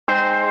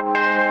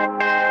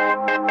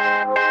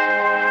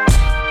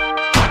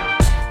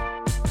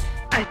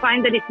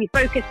find that if you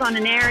focus on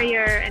an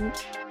area, and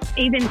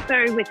even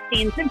so with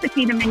Tea and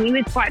Sympathy, the menu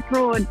is quite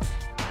broad,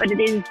 but it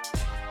is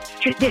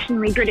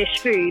traditionally British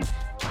food.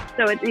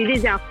 So it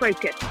is our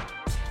focus.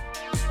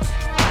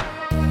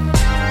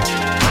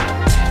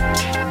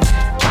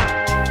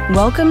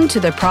 Welcome to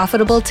The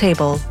Profitable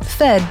Table,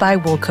 fed by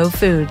Wilco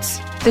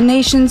Foods, the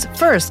nation's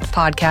first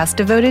podcast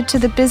devoted to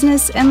the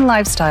business and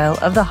lifestyle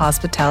of the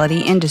hospitality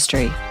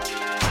industry.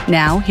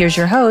 Now, here's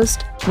your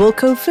host,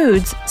 Wilco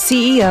Foods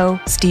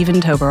CEO,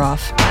 Stephen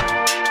Toberoff.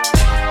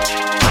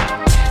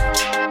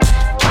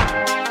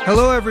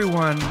 Hello,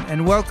 everyone,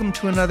 and welcome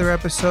to another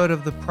episode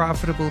of The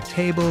Profitable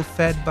Table,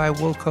 fed by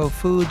Wilco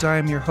Foods. I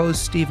am your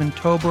host, Stephen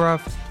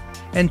Toberoff,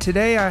 and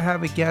today I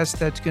have a guest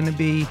that's going to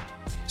be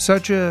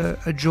such a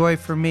joy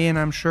for me, and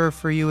I'm sure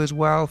for you as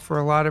well, for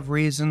a lot of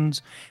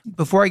reasons.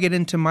 Before I get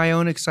into my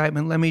own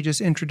excitement, let me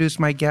just introduce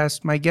my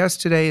guest. My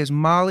guest today is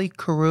Molly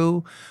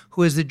Carew,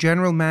 who is the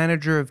general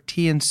manager of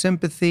Tea and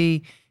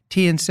Sympathy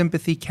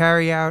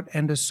Carryout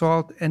and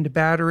Assault and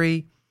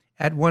Battery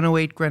at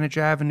 108 Greenwich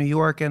Avenue, New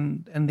York,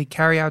 and the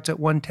carryouts at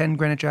 110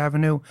 Greenwich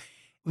Avenue.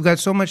 We've got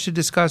so much to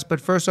discuss,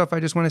 but first off, I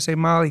just want to say,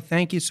 Molly,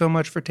 thank you so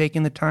much for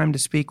taking the time to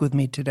speak with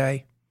me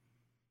today.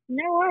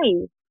 No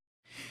worries.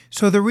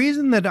 So the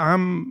reason that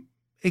I'm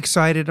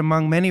excited,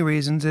 among many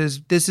reasons,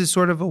 is this is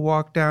sort of a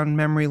walk down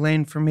memory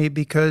lane for me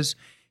because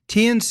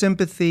Tea and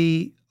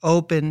Sympathy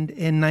opened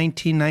in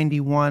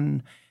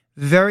 1991,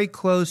 very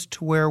close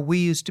to where we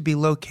used to be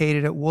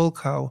located at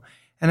Wilco.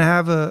 And I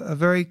have a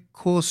very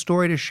cool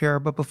story to share.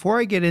 But before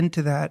I get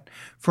into that,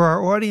 for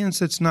our audience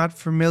that's not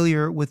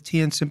familiar with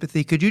Tea and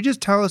Sympathy, could you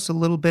just tell us a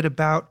little bit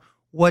about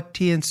what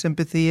Tea and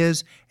Sympathy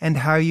is and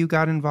how you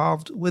got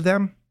involved with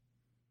them?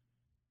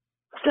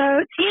 So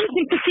Tea and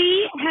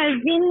Sympathy has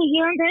been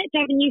here on Greenwich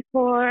Avenue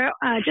for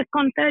just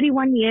gone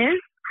 31 years.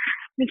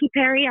 Nikki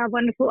Perry, our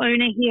wonderful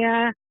owner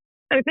here,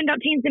 opened up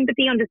Tea and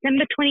Sympathy on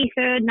December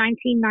 23rd,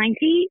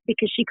 1990,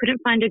 because she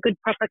couldn't find a good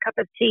proper cup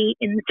of tea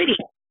in the city.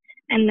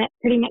 And that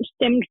pretty much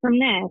stemmed from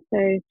there.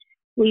 So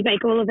we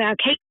bake all of our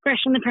cake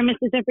fresh on the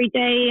premises every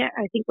day.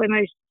 I think we're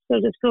most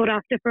sort of sought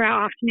after for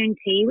our afternoon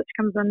tea, which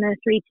comes on the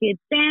 3-tiered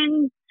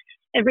stand.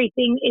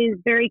 Everything is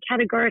very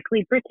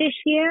categorically British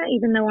here,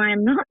 even though I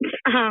am not.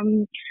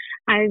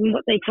 I'm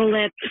what they call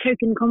a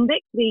token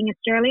convict, being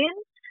Australian.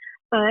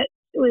 But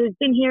we've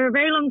been here a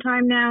very long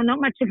time now. Not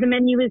much of the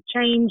menu has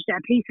changed. Our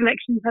tea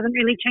selections haven't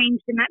really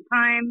changed in that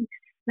time.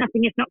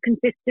 Nothing is not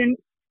consistent.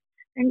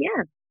 And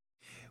yeah.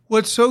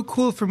 What's so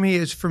cool for me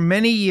is for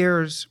many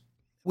years,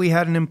 we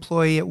had an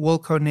employee at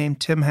Wilco named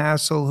Tim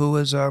Hassel, who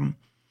was a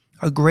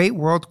great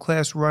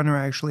world-class runner,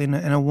 actually,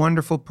 and a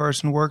wonderful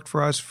person, worked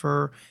for us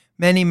for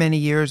many, many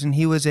years, and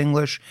he was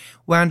English,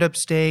 wound up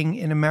staying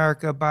in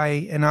America by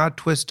an odd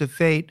twist of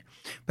fate.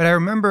 But I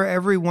remember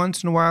every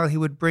once in a while he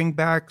would bring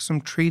back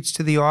some treats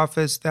to the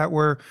office that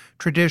were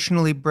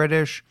traditionally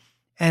British,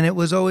 and it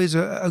was always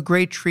a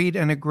great treat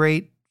and a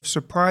great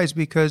surprise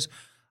because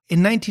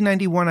in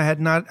 1991, I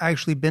had not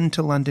actually been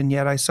to London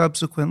yet. I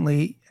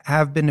subsequently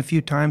have been a few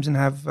times and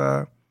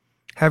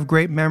have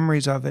great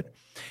memories of it.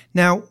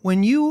 Now,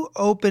 when you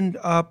opened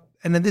up,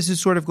 and then this is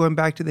sort of going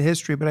back to the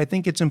history, but I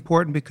think it's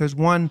important because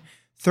one,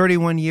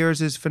 31 years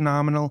is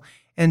phenomenal,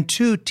 and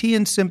two, Tea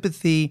and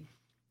Sympathy,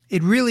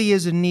 it really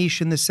is a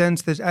niche in the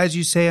sense that, as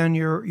you say on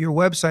your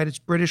website, it's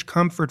British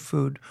comfort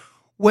food.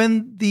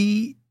 When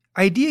the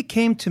idea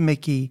came to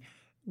Mickey,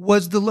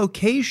 was the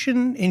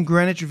location in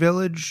Greenwich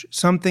Village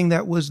something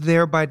that was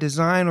there by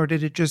design, or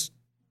did it just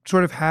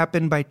sort of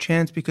happen by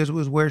chance because it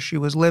was where she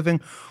was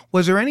living?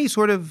 Was there any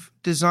sort of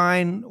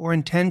design or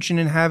intention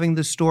in having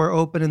the store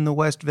open in the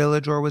West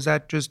Village, or was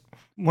that just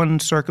one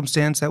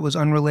circumstance that was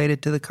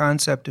unrelated to the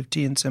concept of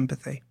Tea and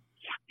Sympathy?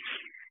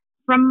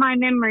 From my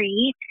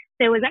memory,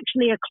 there was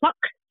actually a clock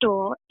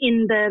store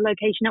in the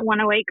location at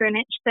 108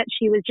 Greenwich that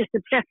she was just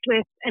obsessed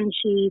with, and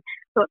she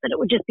thought that it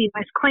would just be a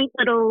nice quaint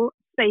little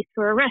space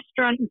for a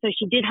restaurant, and so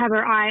she did have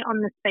her eye on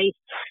the space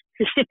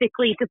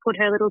specifically to put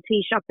her little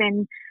tea shop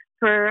in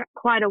for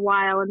quite a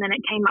while, and then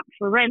it came up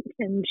for rent,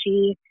 and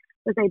she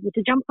was able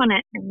to jump on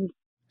it. And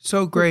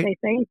so great. As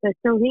they say, they're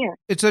still here.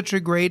 It's such a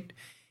great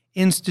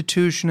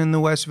institution in the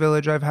West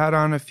Village. I've had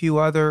on a few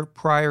other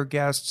prior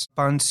guests,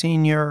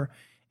 Bonsignor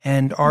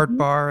and Art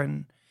Bar,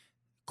 and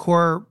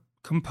core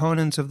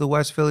components of the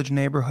West Village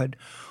neighborhood.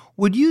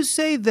 Would you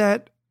say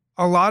that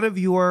a lot of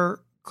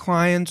your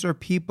clients are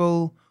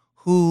people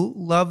who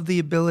love the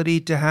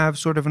ability to have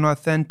sort of an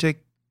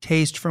authentic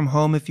taste from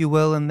home, if you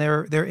will, and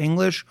they're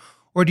English?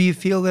 Or do you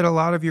feel that a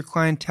lot of your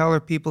clientele are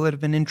people that have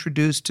been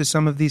introduced to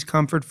some of these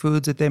comfort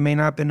foods that they may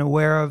not have been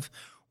aware of?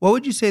 What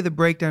would you say the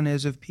breakdown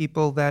is of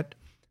people that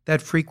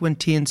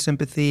frequent Tea and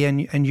Sympathy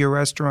and your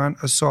restaurant,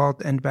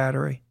 Assault and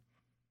Battery?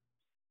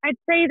 I'd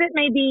say that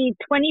maybe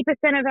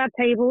 20% of our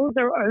tables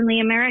are only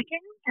American,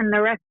 and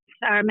the rest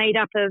are made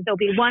up of, there'll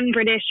be one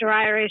British or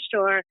Irish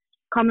or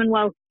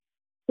Commonwealth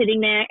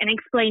sitting there and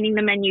explaining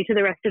the menu to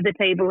the rest of the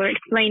table or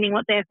explaining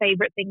what their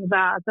favorite things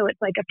are. So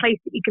it's like a place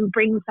that you can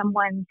bring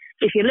someone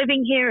if you're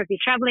living here, if you're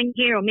traveling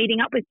here or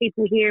meeting up with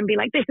people here and be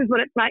like, this is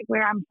what it's like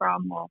where I'm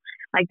from, or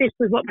like, this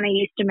was what I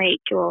used to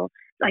make, or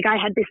like, I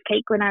had this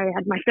cake when I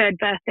had my 3rd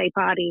birthday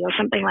party or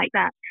something like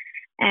that.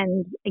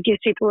 And it gives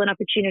people an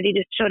opportunity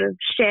to sort of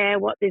share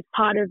what is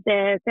part of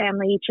their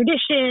family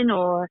tradition,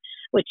 or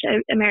which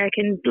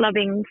Americans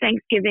loving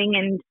Thanksgiving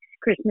and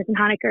Christmas and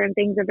Hanukkah and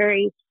things are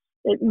very,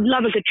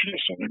 love a good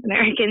tradition,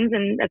 Americans,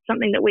 and that's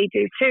something that we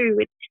do too.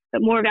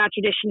 But more of our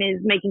tradition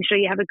is making sure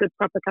you have a good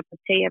proper cup of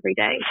tea every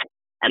day,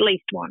 at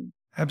least one.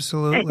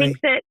 Absolutely. I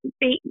think that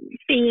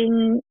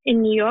being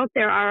in New York,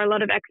 there are a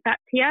lot of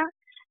expats here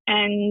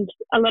and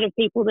a lot of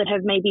people that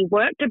have maybe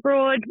worked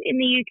abroad in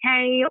the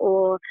UK,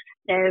 or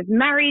they've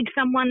married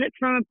someone that's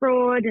from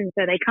abroad, and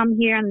so they come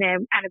here on their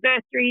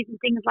anniversaries and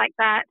things like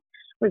that.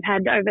 We've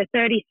had over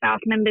 30 staff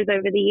members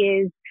over the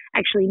years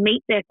actually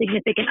meet their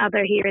significant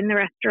other here in the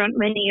restaurant,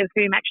 many of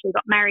whom actually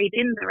got married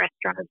in the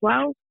restaurant as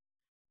well.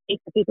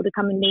 It's for people to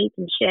come and meet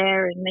and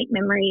share and make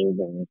memories,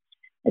 and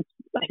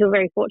I feel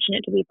very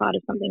fortunate to be part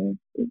of something,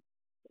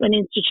 an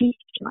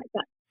institution like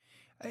that.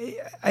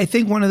 I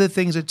think one of the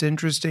things that's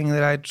interesting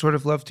that I'd sort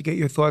of love to get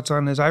your thoughts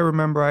on is I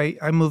remember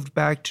I moved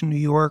back to New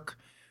York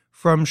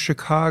from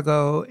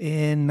Chicago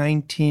in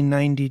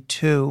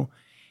 1992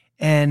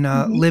 and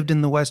lived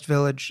in the West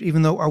Village.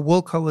 Even though our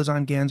Woolco was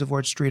on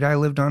Gansevoort Street, I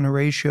lived on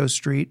Horatio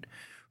Street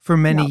for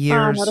many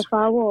years. Not a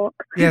far walk.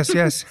 Yes.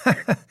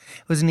 It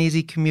was an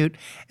easy commute.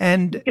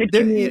 And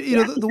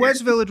the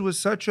West Village was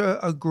such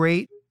a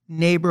great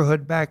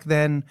neighborhood back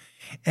then.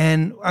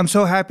 And I'm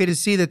so happy to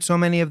see that so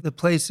many of the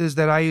places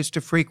that I used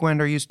to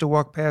frequent or used to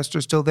walk past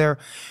are still there.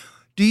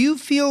 Do you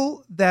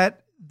feel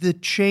that the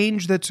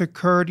change that's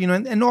occurred,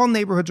 and all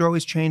neighborhoods are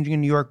always changing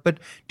in New York, but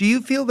do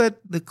you feel that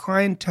the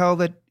clientele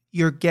that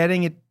you're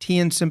getting at Tea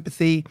and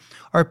Sympathy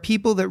are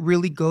people that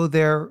really go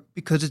there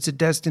because it's a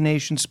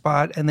destination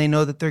spot and they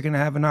know that they're going to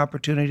have an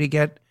opportunity to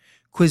get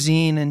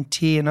cuisine and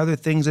tea and other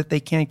things that they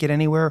can't get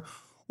anywhere?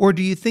 Or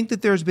do you think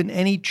that there's been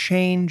any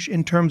change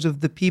in terms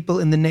of the people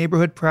in the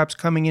neighborhood perhaps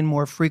coming in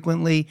more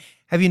frequently?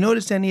 Have you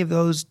noticed any of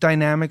those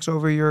dynamics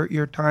over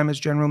your time as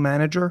general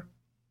manager?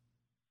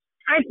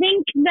 I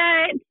think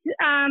that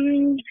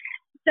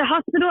the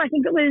hospital, I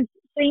think it was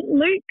St.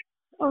 Luke,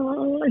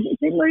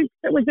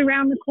 that was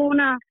around the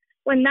corner.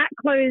 When that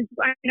closed,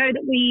 I know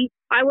that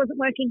I wasn't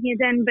working here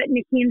then, but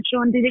Nikki and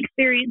Sean did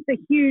experience a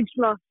huge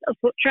loss of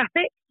foot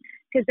traffic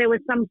because there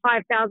was some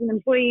 5,000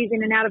 employees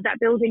in and out of that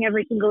building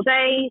every single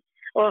day,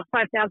 or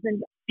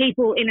 5,000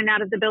 people in and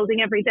out of the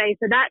building every day.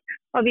 So that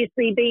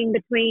obviously being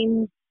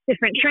between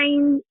different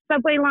train,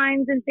 subway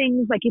lines and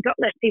things, like you got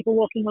less people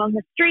walking along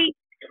the street.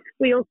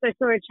 We also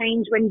saw a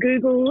change when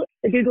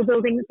the Google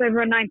building that's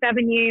over on 9th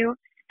Avenue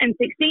and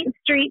 16th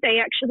Street, they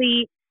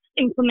actually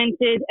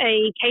implemented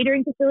a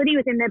catering facility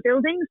within their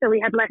building. So we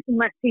had less and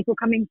less people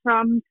coming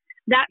from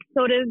that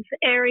sort of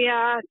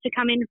area to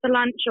come in for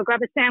lunch or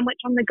grab a sandwich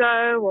on the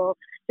go, or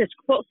just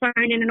put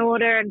phone in an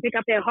order and pick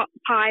up their hot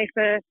pie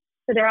for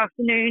their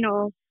afternoon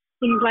or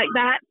things like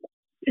that.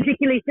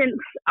 Particularly since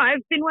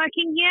I've been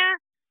working here,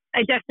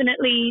 I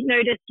definitely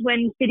noticed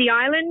when City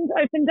Island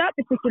opened up,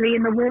 particularly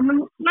in the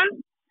warmer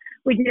months,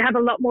 we did have a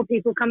lot more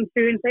people come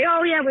through and say,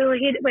 oh yeah,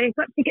 we've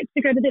got tickets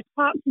to go to this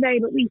park today,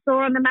 but we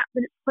saw on the map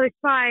that it's close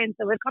by, and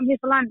so we've come here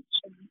for lunch.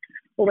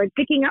 Or we're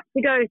picking up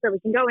to go so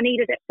we can go and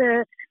eat it at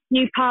the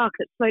new park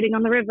that's floating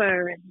on the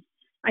river. And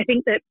I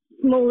think that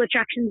small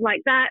attractions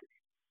like that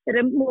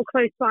are more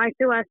close by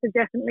to us have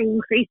definitely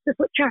increased the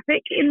foot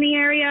traffic in the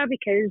area,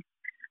 because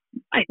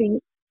I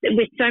think that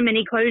with so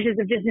many closures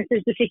of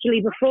businesses,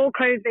 particularly before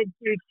COVID,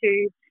 due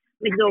to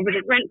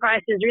exorbitant rent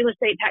prices, real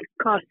estate tax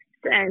costs,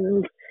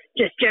 and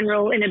just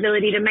general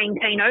inability to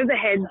maintain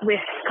overheads with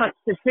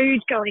costs of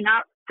food going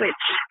up, which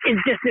is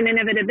just an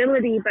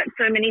inevitability. But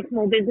so many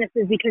small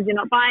businesses, because you're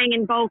not buying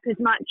in bulk as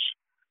much,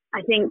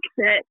 I think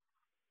that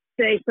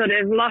they sort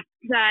of lost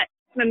that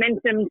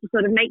momentum to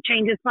sort of make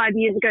changes 5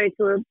 years ago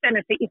to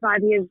benefit you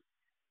 5 years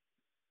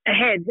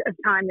ahead of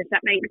time, if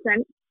that makes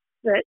sense.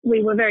 But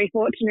we were very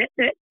fortunate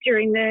that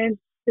during the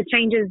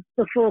changes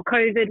before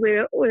COVID,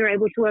 we were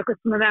able to work with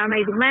some of our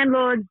amazing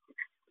landlords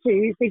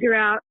to figure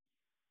out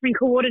and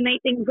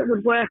coordinate things that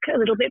would work a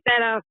little bit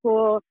better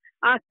for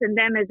us and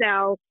them as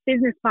our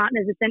business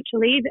partners,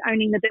 essentially,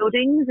 owning the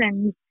buildings.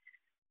 And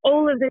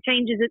all of the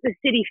changes that the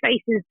city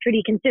faces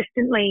pretty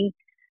consistently,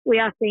 we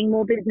are seeing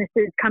more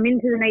businesses come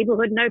into the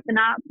neighborhood and open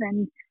up.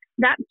 And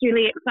that's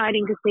really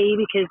exciting to see,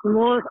 because the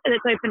more that's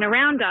open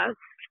around us,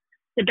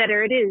 the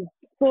better it is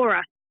for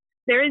us.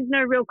 There is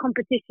no real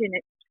competition.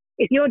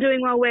 If you're doing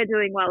well, we're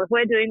doing well. If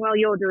we're doing well,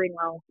 you're doing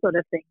well, sort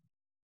of thing.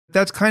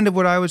 That's kind of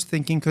what I was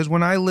thinking, because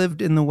when I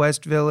lived in the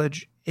West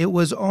Village, it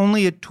was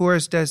only a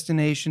tourist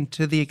destination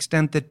to the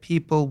extent that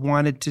people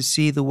wanted to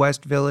see the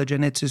West Village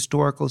and its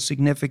historical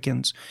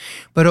significance.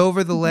 But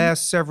over the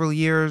last several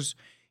years,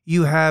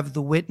 you have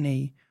the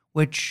Whitney,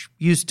 which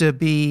used to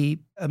be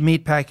a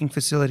meatpacking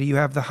facility. You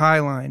have the High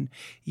Line.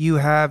 You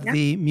have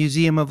the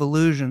Museum of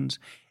Illusions.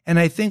 And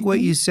I think what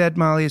you said,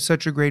 Molly, is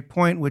such a great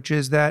point, which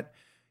is that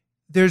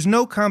there's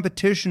no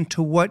competition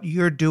to what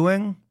you're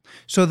doing.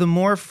 So the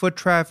more foot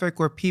traffic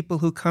or people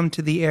who come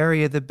to the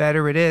area, the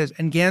better it is.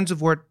 And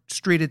Gansevoort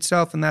Street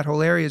itself and that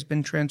whole area has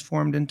been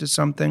transformed into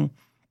something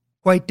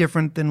quite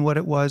different than what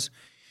it was.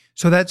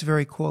 So that's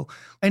very cool.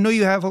 I know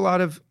you have a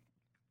lot of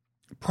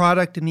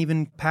product and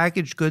even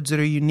packaged goods that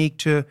are unique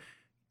to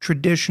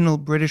traditional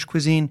British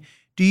cuisine.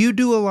 Do you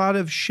do a lot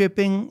of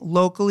shipping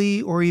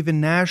locally or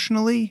even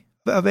nationally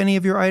of any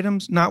of your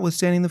items,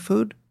 notwithstanding the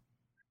food?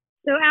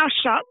 So our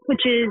shop,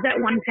 which is at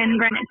 110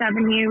 Greenwich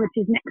Avenue, which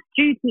is next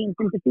to Tea and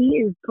Sympathy,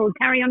 is called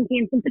Carew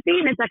Tea and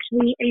Sympathy, and it's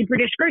actually a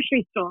British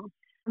grocery store.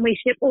 And we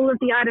ship all of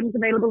the items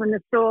available in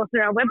the store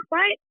through our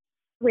website.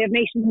 We have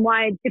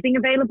nationwide shipping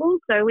available,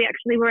 so we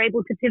actually were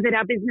able to pivot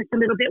our business a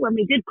little bit when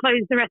we did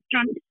close the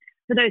restaurant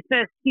for those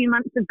first few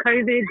months of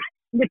COVID,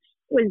 which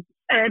was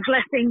a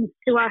blessing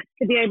to us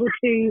to be able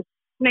to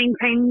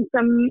maintain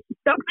some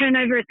stock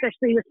turnover,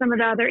 especially with some of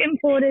the other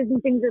importers and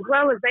things as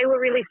well, as they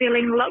were really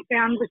feeling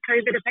lockdowns with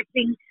COVID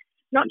affecting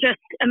not just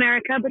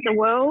America, but the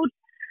world.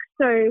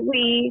 So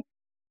we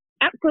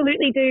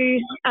absolutely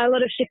do a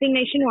lot of shipping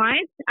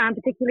nationwide,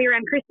 particularly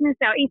around Christmas.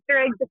 Our Easter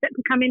eggs are set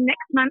to come in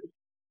next month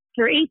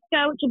for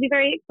Easter, which will be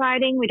very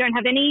exciting. We don't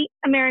have any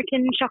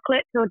American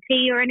chocolate or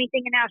tea or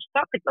anything in our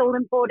shop. It's all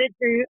imported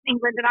through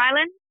England and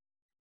Ireland.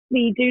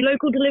 We do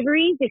local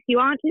deliveries. If you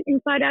aren't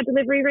inside our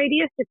delivery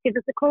radius, just give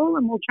us a call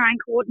and we'll try and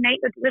coordinate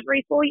the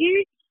delivery for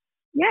you.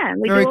 Yeah,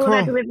 we do all of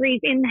our deliveries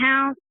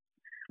in-house.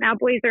 Our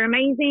boys are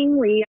amazing.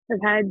 We have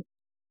had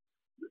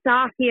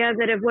staff here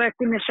that have worked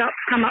in the shop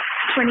come up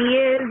 20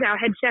 years. Our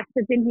head chefs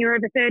have been here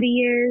over 30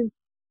 years.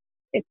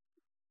 It's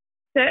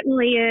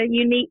certainly a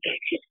unique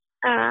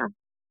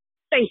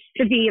space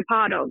to be a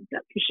part of,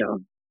 that's for sure.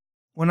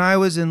 When I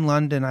was in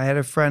London, I had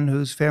a friend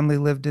whose family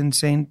lived in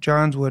St.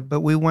 John's Wood,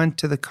 but we went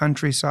to the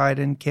countryside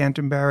in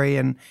Canterbury,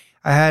 and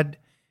I had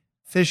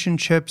fish and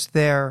chips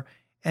there,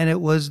 and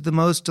it was the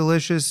most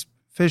delicious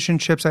fish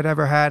and chips I'd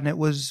ever had, and it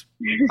was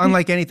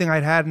unlike anything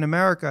I'd had in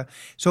America.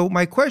 So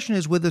my question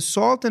is, with the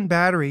salt and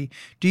battery,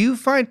 do you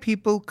find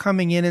people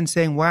coming in and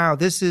saying, wow,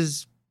 this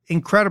is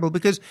incredible?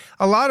 Because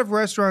a lot of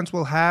restaurants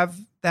will have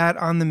that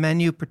on the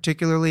menu,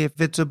 particularly if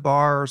it's a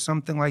bar or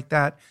something like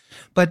that.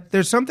 But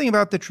there's something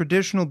about the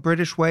traditional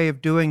British way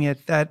of doing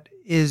it that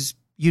is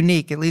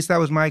unique. At least that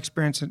was my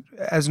experience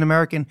as an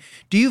American.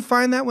 Do you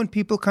find that when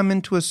people come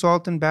into a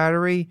salt and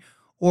battery,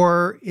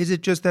 or is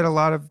it just that a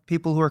lot of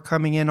people who are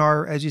coming in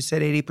are, as you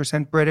said,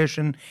 80% British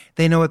and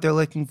they know what they're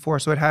looking for,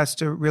 so it has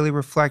to really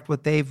reflect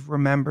what they've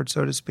remembered,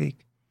 so to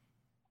speak?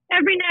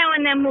 Every now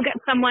and then we'll get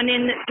someone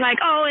in that's like,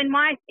 oh, in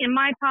my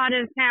part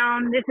of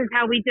town, this is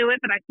how we do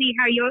it, but I see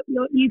how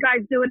you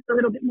guys do it a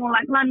little bit more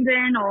like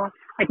London, or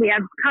like we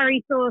have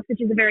curry sauce, which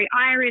is a very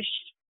Irish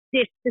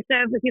dish to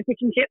serve with your fish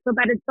and chips or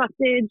battered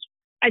sausage.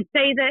 I'd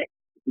say that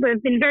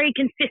we've been very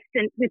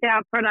consistent with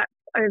our products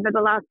over the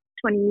last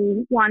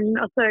 21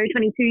 or so,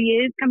 22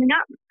 years coming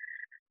up.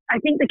 I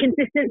think the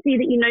consistency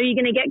that you're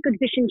going to get good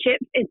fish and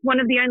chips, it's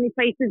one of the only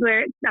places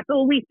where that's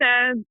all we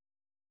serve.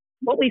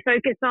 What we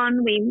focus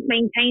on, we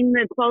maintain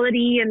the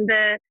quality and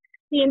the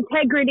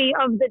integrity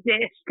of the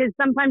dish, because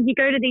sometimes you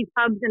go to these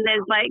pubs and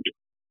there's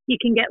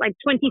you can get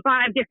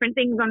 25 different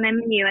things on their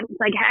menu, and it's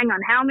like, hang on,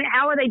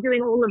 how are they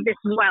doing all of this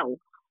well?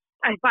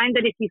 I find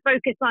that if you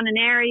focus on an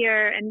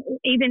area, and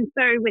even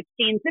so with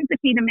Tea and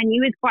Sympathy, the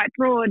menu is quite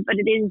broad, but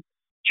it is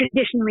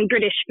traditionally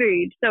British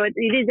food, so it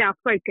is our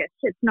focus.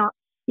 It's not,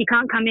 you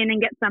can't come in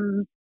and get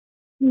some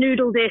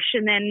noodle dish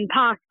and then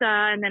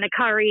pasta and then a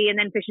curry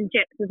and then fish and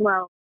chips as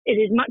well. It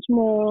is much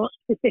more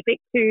specific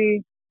to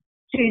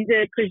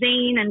the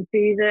cuisine and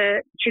to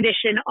the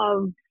tradition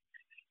of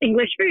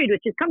English food,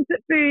 which is comfort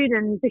food,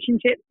 and fish and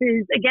chips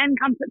is, again,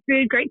 comfort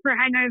food, great for a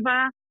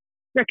hangover.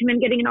 Recommend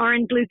getting an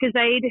orange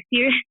Lucozade if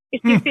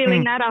you're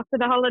feeling that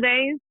after the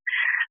holidays.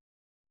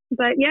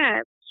 But yeah,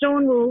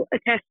 Sean will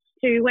attest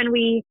to when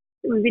we've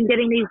been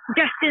getting these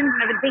suggestions,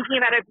 and I've been thinking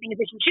about opening a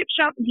fish and chip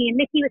shop, and he and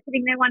Nikki were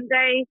sitting there one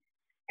day,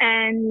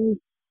 and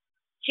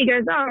she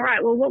goes, oh, right,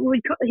 well, what would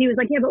we call it? He was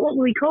like, yeah, but what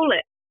would we call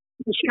it?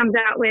 And she comes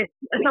out with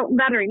assault and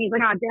battery, and he's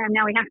like, oh, damn,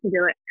 now we have to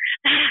do it.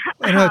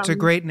 I know, it's a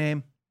great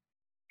name.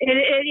 It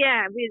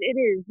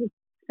is. It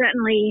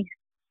certainly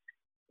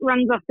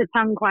runs off the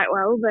tongue quite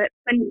well. But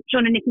when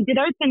Sean and Nikki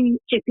did open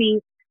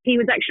Chippy, he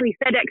was actually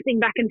FedExing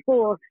back and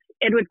forth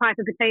Edward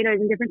Piper potatoes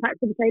and different types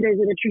of potatoes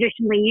that are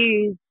traditionally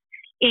used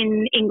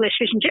in English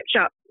fish and chip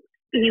shops.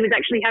 He was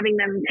actually having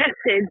them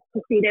tested to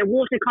see their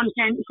water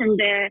content and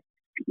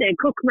their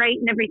cook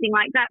rate and everything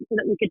like that, so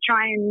that we could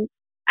try and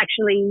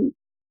actually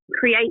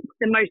create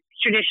the most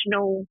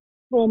traditional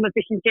form of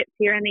fish and chips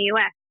here in the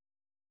US,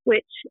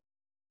 which,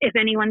 if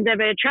anyone's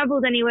ever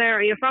traveled anywhere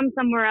or you're from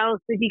somewhere else,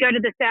 if you go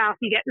to the South,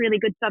 you get really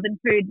good Southern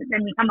food, but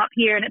then you come up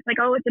here and it's like,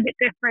 oh, it's a bit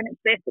different,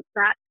 it's this, it's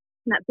that.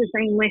 And that's the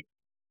same with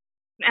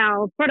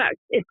our product.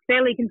 It's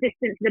fairly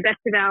consistent to the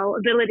best of our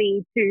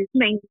ability to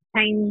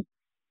maintain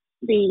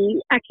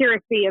the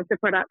accuracy of the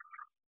product.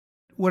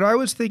 What I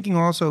was thinking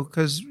also,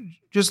 because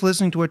just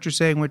listening to what you're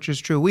saying, which is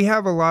true, we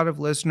have a lot of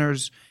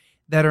listeners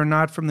that are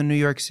not from the New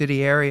York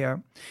City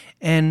area.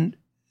 And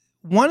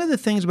one of the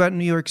things about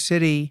New York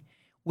City,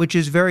 which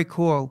is very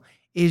cool,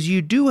 is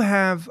you do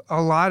have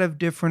a lot of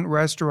different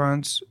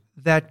restaurants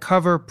that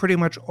cover pretty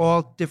much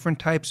all different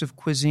types of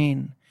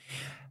cuisine.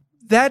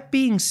 That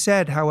being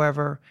said,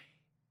 however,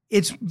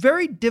 it's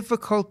very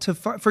difficult to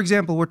find. For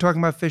example, we're talking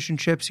about fish and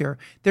chips here.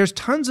 There's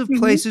tons of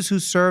places who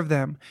serve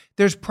them.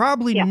 There's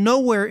probably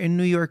nowhere in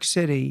New York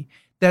City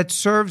that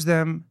serves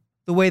them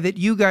the way that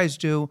you guys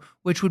do,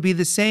 which would be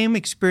the same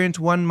experience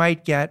one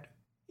might get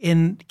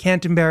in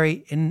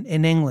Canterbury in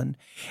England.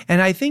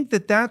 And I think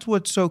that that's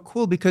what's so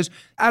cool, because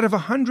out of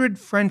 100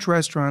 French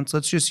restaurants,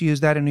 let's just use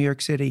that in New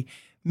York City,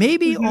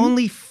 maybe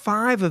only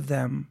 5 of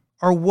them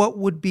are what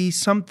would be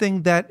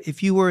something that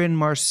if you were in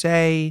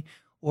Marseille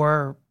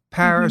or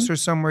Paris or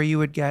somewhere you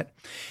would get.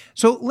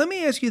 So let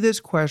me ask you this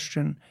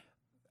question,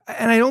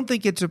 and I don't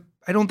think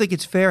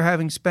it's fair,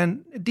 having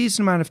spent a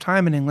decent amount of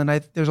time in England.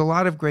 There's a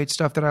lot of great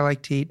stuff that I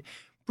like to eat.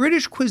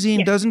 British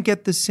cuisine doesn't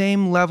get the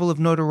same level of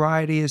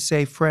notoriety as,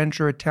 say, French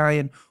or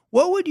Italian.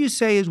 What would you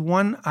say is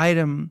one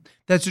item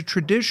that's a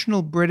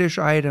traditional British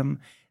item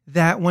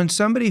that when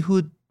somebody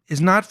who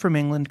is not from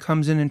England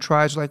comes in and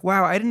tries, like,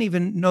 wow, I didn't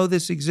even know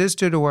this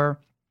existed, or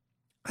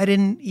I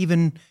didn't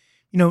even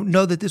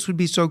know that this would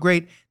be so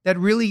great, that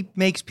really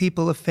makes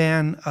people a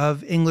fan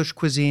of English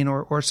cuisine,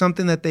 or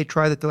something that they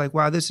try that they're like,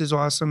 wow, this is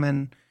awesome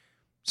and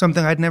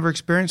something I'd never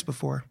experienced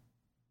before?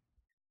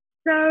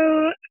 So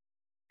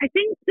I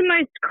think the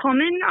most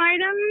common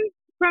item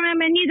from our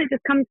menu that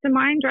just comes to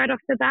mind right off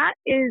the bat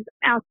is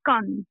our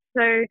scones.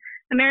 So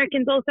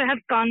Americans also have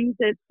scones.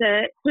 It's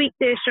a sweet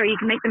dish, or you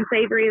can make them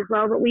savory as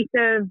well, but we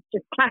serve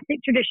just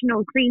classic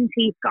traditional cream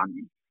tea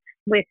scones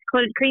with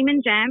clotted cream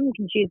and jam. You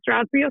can choose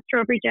raspberry or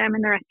strawberry jam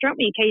in the restaurant.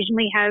 We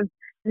occasionally have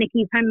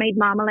Nikki's homemade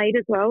marmalade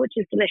as well, which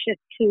is delicious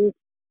to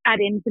add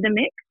into the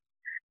mix.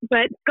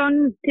 But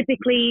scones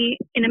typically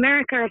in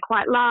America are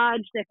quite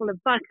large. They're full of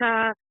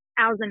butter.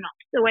 Ours are not.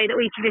 The way that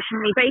we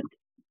traditionally bake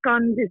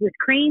scones is with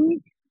cream.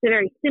 It's a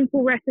very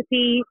simple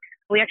recipe.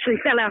 We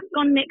actually sell our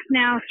scone mix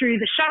now through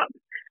the shop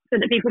so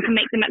that people can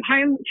make them at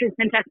home, which was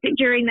fantastic.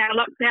 During that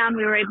lockdown,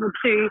 we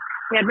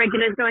had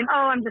regulars going,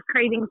 oh, I'm just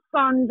craving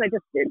scones. I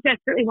just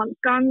desperately want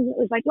scones. It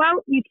was like,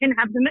 well, you can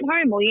have them at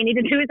home. All you need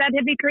to do is add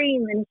heavy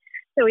cream. And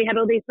so we had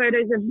all these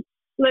photos of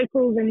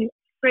locals and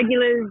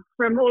regulars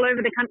from all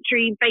over the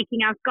country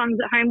baking our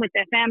scones at home with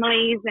their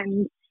families.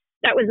 And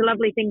that was a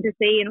lovely thing to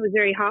see. And it was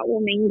very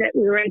heartwarming that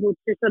we were able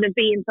to sort of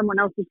be in someone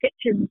else's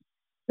kitchen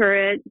for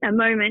a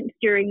moment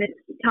during this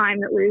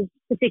time that was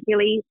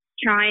particularly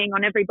trying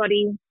on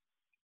everybody,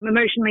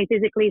 emotionally,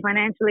 physically,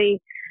 financially.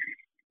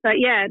 But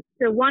yeah,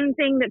 the one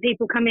thing that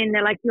people come in,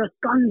 they're like, your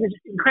scones are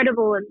just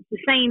incredible, and it's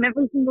the same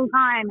every single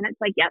time. And it's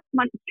like, yep,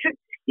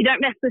 you don't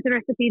mess with a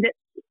recipe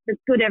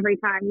that's good every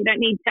time. You don't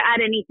need to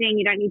add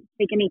anything. You don't need to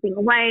take anything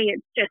away.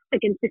 It's just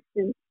a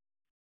consistent,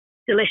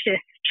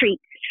 delicious treat.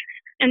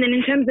 And then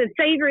in terms of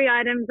savory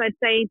items, I'd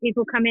say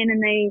people come in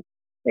and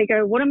they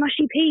go, what are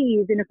mushy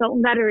peas in a salt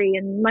and battery?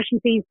 And mushy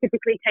peas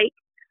typically take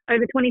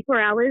over 24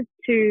 hours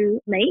to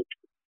make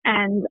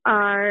and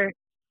are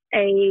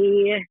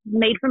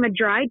made from a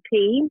dried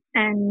pea.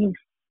 And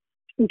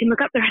you can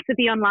look up the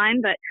recipe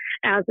online, but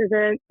ours is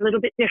a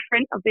little bit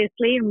different,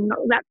 obviously. I'm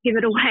not about to give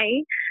it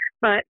away,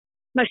 but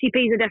mushy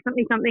peas are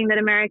definitely something that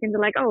Americans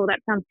are like, oh,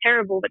 that sounds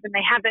terrible. But then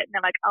they have it and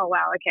they're like, oh,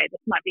 wow, okay,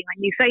 this might be my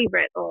new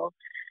favorite. Or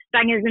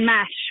bangers and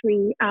mash.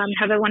 We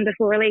have a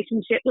wonderful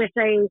relationship with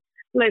a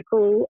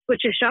local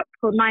butcher shop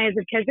called Myers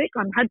of Keswick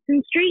on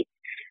Hudson Street,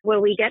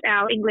 where we get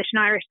our English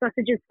and Irish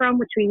sausages from,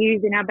 which we use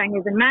in our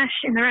bangers and mash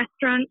in the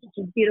restaurant, which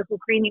is beautiful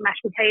creamy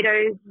mashed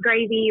potatoes,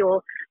 gravy,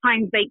 or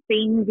Heinz baked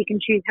beans. You can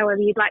choose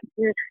however you'd like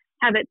to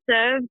have it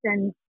served.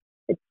 And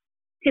it's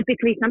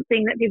typically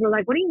something that people are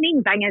like, what do you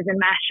mean bangers and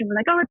mash? And we're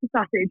like, oh, it's a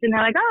sausage. And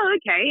they're like, oh,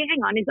 okay,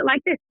 hang on, is it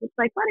like this? It's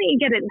like, why don't you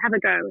get it and have a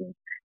go and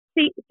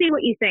see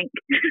what you think.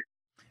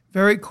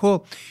 Very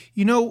cool.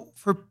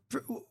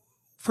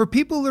 For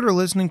people that are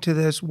listening to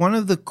this, one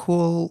of the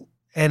cool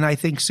and I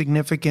think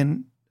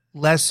significant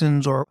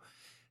lessons, or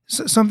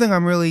something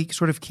I'm really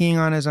sort of keying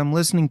on as I'm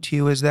listening to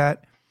you, is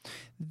that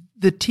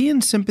the tea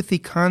and sympathy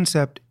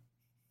concept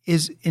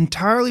is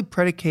entirely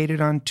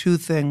predicated on 2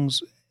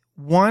 things.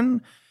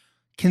 1,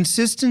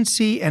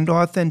 consistency and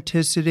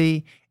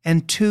authenticity,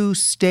 and 2,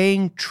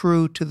 staying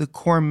true to the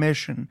core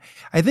mission.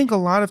 I think a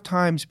lot of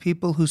times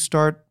people who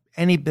start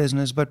any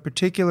business, but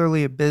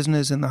particularly a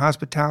business in the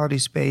hospitality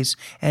space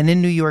and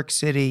in New York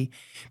City,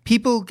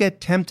 people get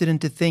tempted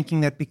into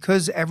thinking that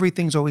because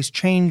everything's always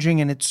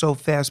changing and it's so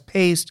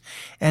fast-paced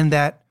and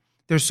that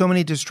there's so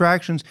many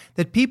distractions,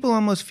 that people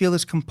almost feel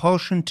this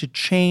compulsion to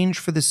change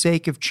for the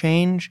sake of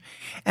change.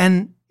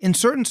 And in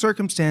certain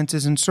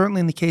circumstances, and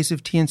certainly in the case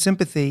of Tea and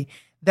Sympathy,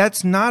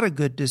 that's not a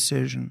good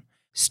decision.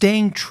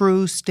 Staying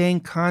true,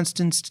 staying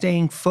constant,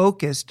 staying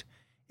focused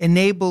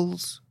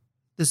enables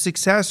the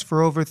success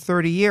for over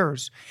 30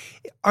 years.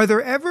 Are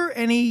there ever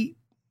any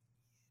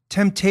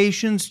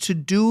temptations to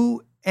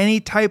do any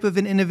type of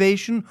an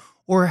innovation,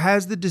 or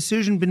has the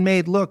decision been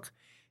made, look,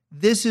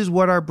 this is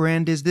what our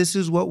brand is, this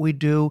is what we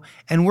do,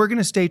 and we're going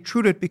to stay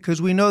true to it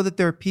because we know that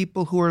there are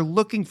people who are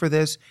looking for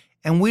this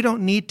and we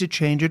don't need to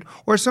change it?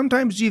 Or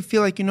sometimes you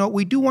feel like,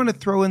 we do want to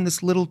throw in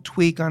this little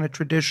tweak on a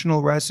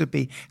traditional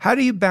recipe. How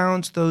do you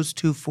balance those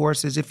two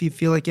forces if you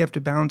feel like you have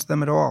to balance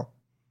them at all?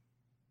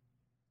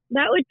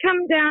 That would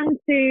come down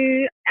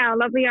to our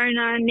lovely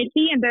owner,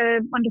 Nikki, and her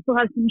wonderful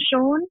husband,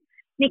 Sean.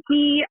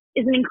 Nikki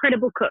is an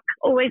incredible cook,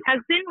 always has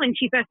been. When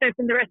she first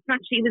opened the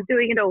restaurant, she was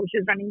doing it all. She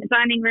was running the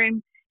dining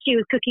room, she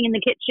was cooking in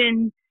the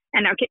kitchen.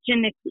 And our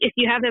kitchen, if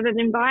you have ever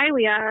been by,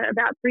 we are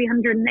about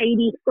 380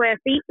 square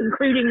feet,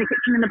 including the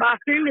kitchen and the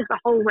bathroom, is the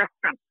whole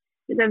restaurant.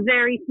 It's a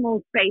very small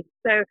space.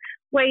 So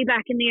way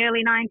back in the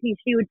early 90s,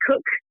 she would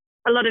cook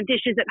a lot of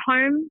dishes at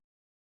home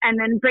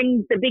and then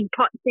bring the big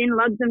pots in,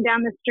 lug them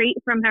down the street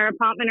from her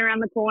apartment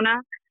around the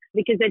corner,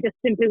 because there just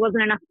simply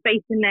wasn't enough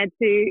space in there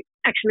to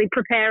actually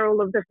prepare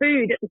all of the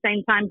food at the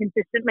same time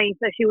consistently.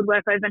 So she would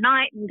work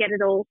overnight and get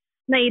it all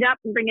made up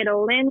and bring it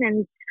all in.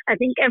 And I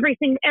think every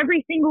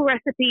single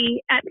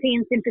recipe at Tea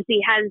and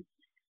Sympathy has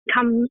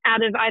come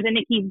out of either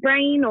Nikki's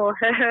brain or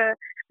her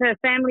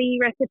family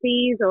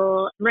recipes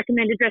or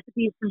recommended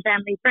recipes from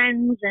family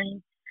friends.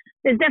 And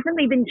there's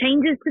definitely been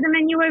changes to the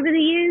menu over the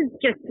years,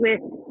 just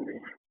with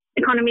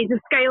economies of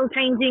scale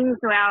changing.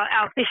 So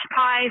our fish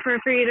pie for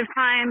a period of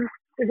time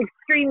was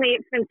extremely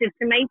expensive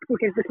to make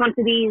because the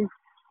quantities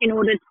in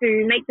order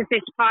to make the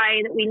fish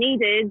pie that we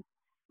needed,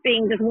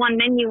 being just one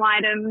menu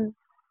item,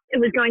 it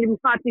was going to be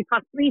far too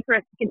costly for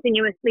us to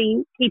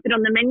continuously keep it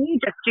on the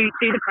menu just due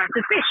to the price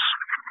of fish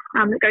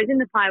that goes in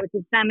the pie, which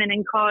is salmon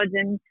and cod,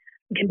 and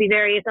can be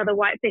various other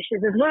white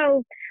fishes as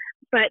well.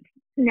 But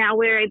now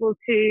we've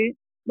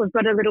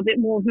got a little bit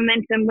more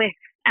momentum with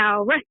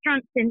our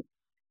restaurant since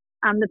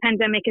the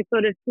pandemic has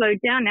sort of slowed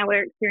down. Now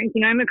we're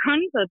experiencing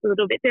Omicron, so it's a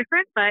little bit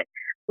different, but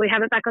we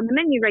have it back on the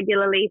menu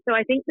regularly. So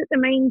I think that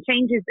the main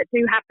changes that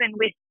do happen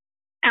with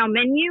our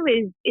menu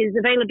is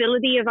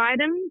availability of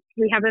items.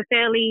 We have a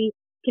fairly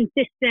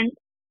consistent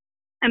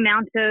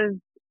amount of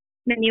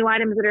menu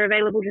items that are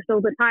available just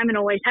all the time and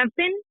always have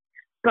been.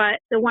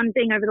 But the one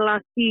thing over the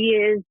last few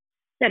years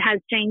that has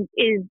changed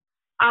is,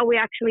 are we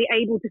actually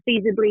able to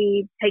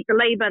feasibly take the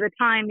labor, the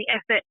time, the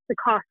effort, the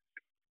cost,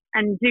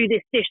 and do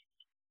this dish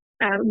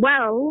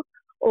well?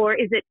 Or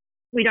is it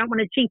we don't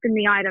want to cheapen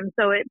the item,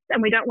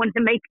 and we don't want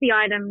to make the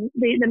item,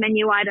 the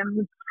menu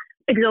items,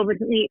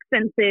 exorbitantly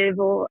expensive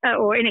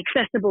or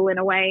inaccessible in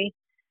a way?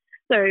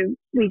 So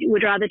we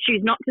would rather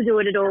choose not to do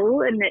it at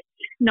all and it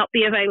not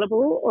be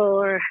available,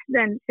 or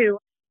than to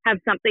have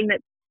something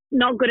that's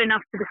not good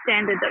enough to the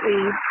standard that we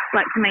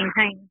like to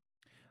maintain.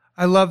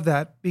 I love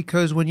that,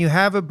 because when you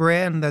have a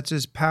brand that's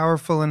as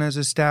powerful and as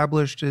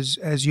established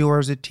as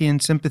yours at Tea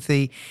and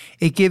Sympathy,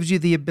 it gives you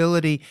the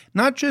ability,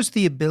 not just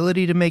the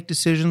ability to make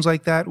decisions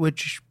like that,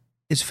 which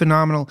is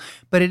phenomenal,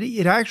 but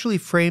it actually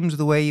frames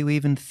the way you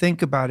even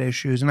think about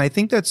issues. And I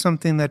think that's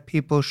something that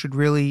people should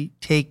really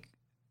take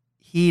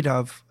heed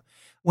of.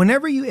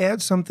 Whenever you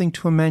add something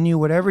to a menu,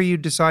 whatever you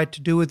decide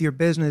to do with your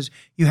business,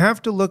 you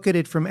have to look at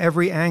it from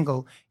every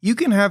angle. You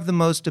can have the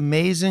most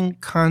amazing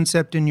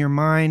concept in your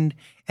mind,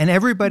 and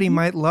everybody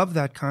might love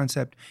that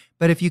concept.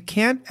 But if you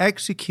can't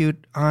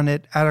execute on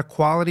it at a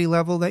quality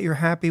level that you're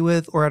happy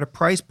with, or at a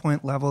price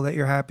point level that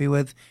you're happy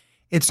with,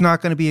 it's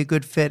not going to be a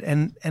good fit.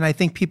 And I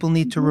think people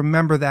need to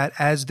remember that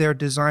as they're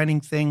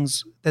designing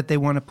things that they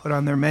want to put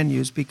on their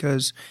menus,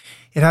 because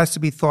it has to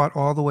be thought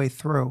all the way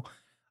through.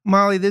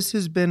 Molly, this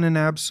has been an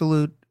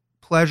absolute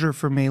pleasure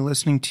for me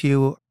listening to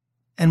you.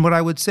 And what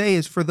I would say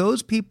is, for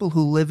those people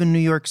who live in New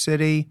York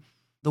City,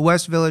 the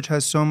West Village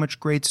has so much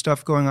great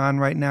stuff going on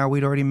right now.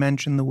 We'd already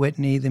mentioned the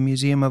Whitney, the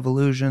Museum of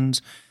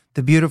Illusions,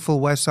 the beautiful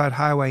West Side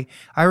Highway.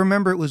 I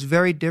remember it was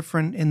very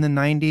different in the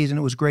 90s, and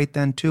it was great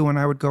then too when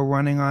I would go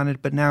running on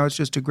it, but now it's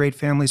just a great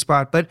family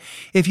spot. But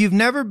if you've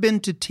never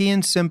been to Tea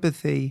and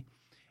Sympathy,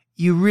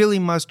 you really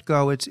must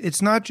go.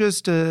 It's not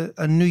just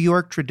a New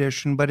York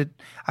tradition, but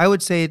I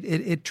would say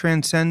it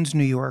transcends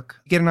New York.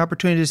 You get an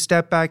opportunity to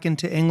step back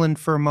into England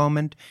for a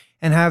moment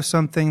and have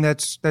something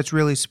that's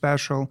really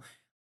special.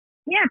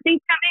 Yeah, please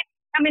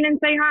come in and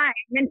say hi.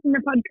 Mention the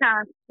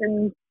podcast,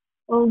 and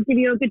we'll give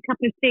you a good cup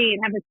of tea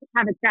and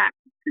have a chat.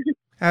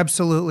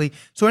 Absolutely.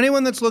 So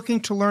anyone that's looking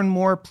to learn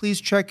more,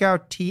 please check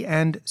out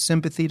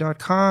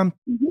teaandsympathy.com,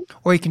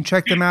 or you can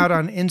check them out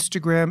on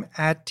Instagram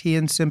at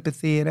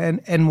teaandsympathy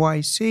and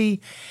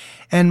NYC.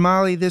 And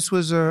Molly, this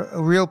was a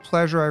real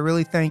pleasure. I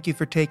really thank you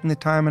for taking the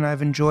time, and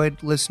I've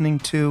enjoyed listening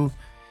to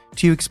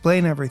you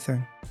explain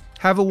everything.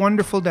 Have a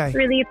wonderful day.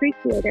 Really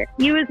appreciate it.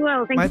 You as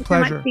well. Thank you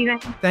pleasure. so much, Stephen.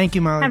 Thank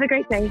you, Molly. Have a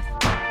great day.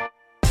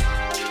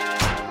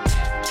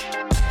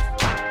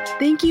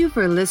 Thank you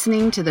for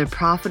listening to The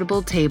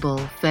Profitable Table,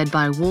 fed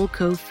by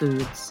Woolco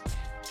Foods.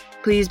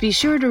 Please be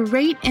sure to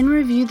rate and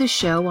review the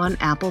show on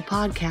Apple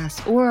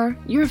Podcasts or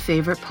your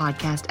favorite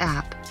podcast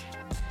app.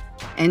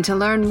 And to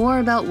learn more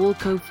about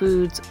Woolco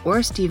Foods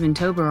or Stephen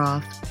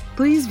Toberoff,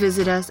 please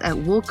visit us at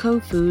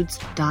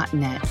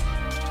woolcofoods.net.